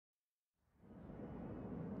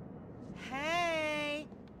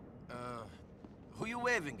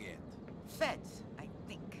waving at? Feds, I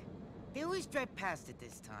think. They always drive past it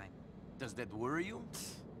this time. Does that worry you?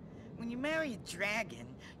 When you marry a dragon,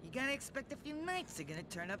 you gotta expect a few knights are gonna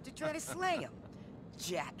turn up to try to slay him.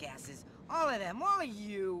 Jackasses. All of them, all of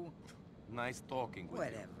you. Nice talking with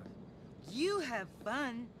Whatever. You have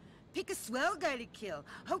fun. Pick a swell guy to kill.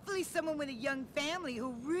 Hopefully someone with a young family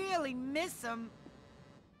who really miss him.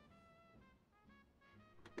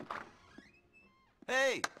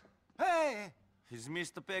 Hey! Hey! Is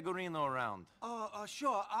Mr. Pegorino around?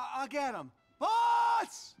 Sure, I'll get him.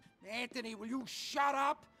 Boss! Anthony, will you shut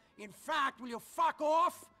up? In fact, will you fuck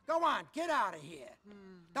off? Go on, get out of here.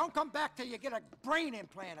 Don't come back till you get a brain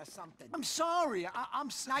implant or something. I'm sorry, I'm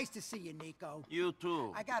Nice to see you, Nico. You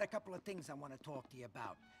too. I got a couple of things I want to talk to you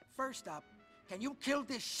about. First up, can you kill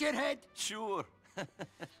this shithead? Sure.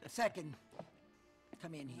 Second,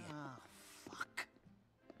 come in here. Oh, fuck.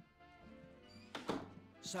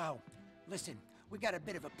 So, listen, we got a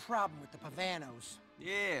bit of a problem with the Pavanos.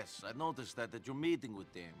 Yes, I noticed that at your meeting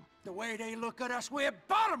with them. The way they look at us, we're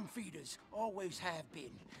bottom feeders. Always have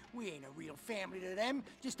been. We ain't a real family to them,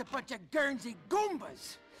 just a bunch of Guernsey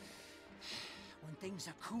Goombas. When things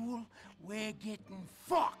are cool, we're getting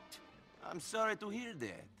fucked. I'm sorry to hear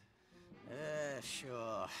that.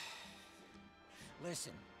 Sure.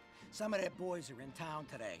 Listen, some of their boys are in town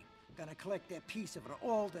today. Gonna collect their piece of an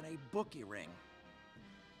Alderney bookie ring.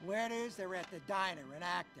 Where it is, they're at the diner in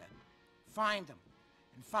Acton. Find them,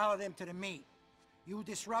 and follow them to the meet. You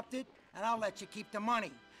disrupt it, and I'll let you keep the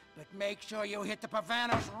money. But make sure you hit the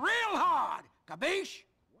Pavanos real hard! Capiche?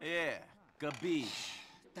 Yeah, capiche.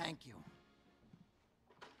 Thank you.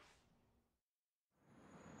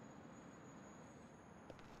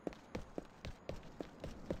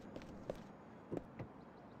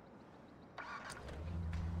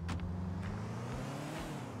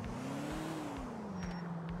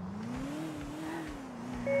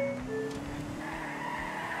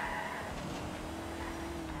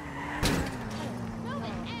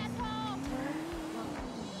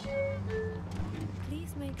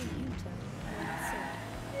 Please make a U-turn when safe.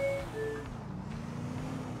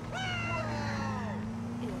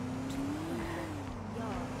 In 200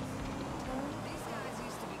 yards, turn. These guys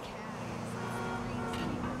used to be caddies. In 10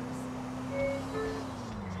 yards, turn left.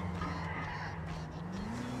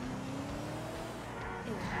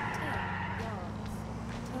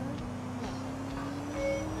 Turn right.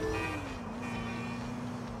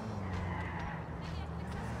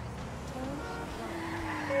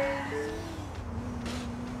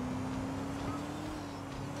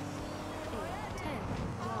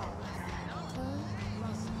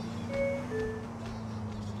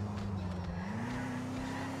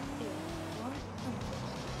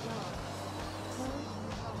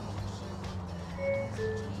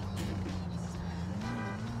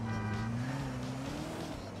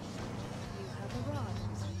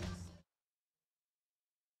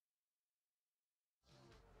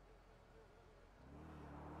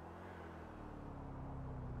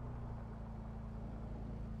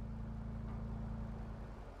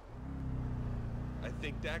 I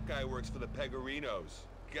think that guy works for the Pegorinos.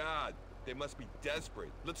 God, they must be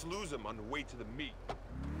desperate. Let's lose him on the way to the meet.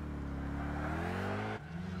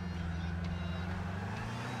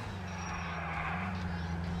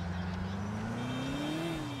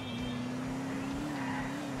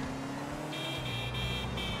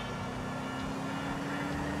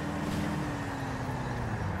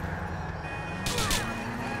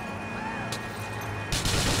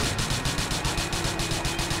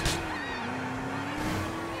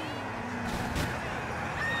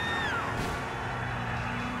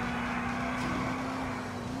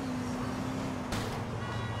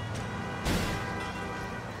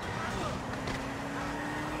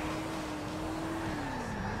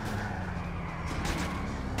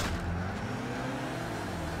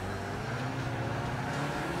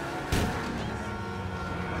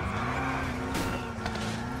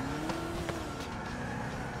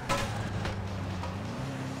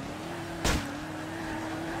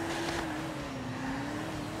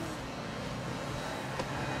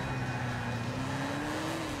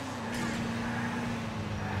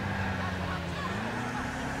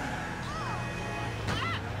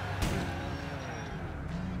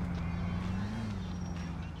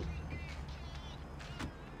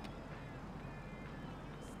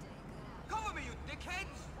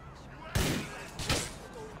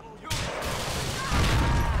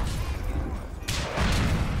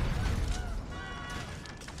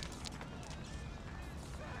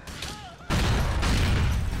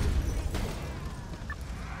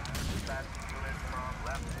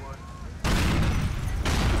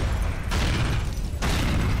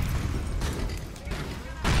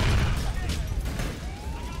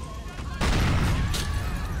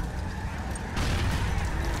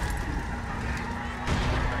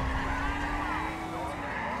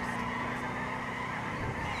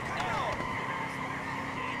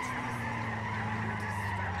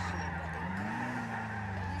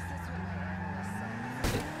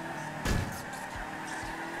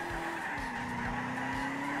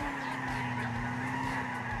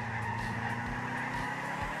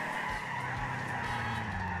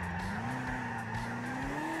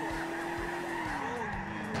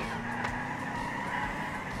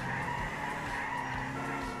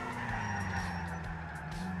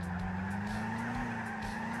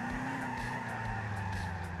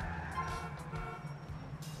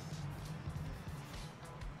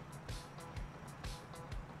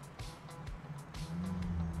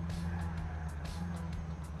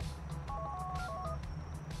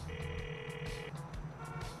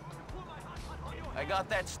 I got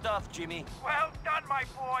that stuff, Jimmy. Well done, my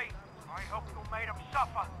boy. I hope you made him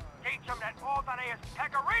suffer. Teach him that Aldenaeus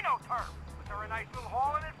Pecorino term. Was there a nice little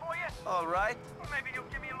haul in it for you? All right. Well, maybe you'll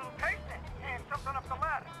give me a little tasting. Hand something up the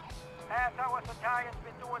ladder. That's how us Italians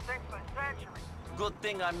been doing things for centuries. Good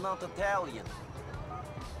thing I'm not Italian.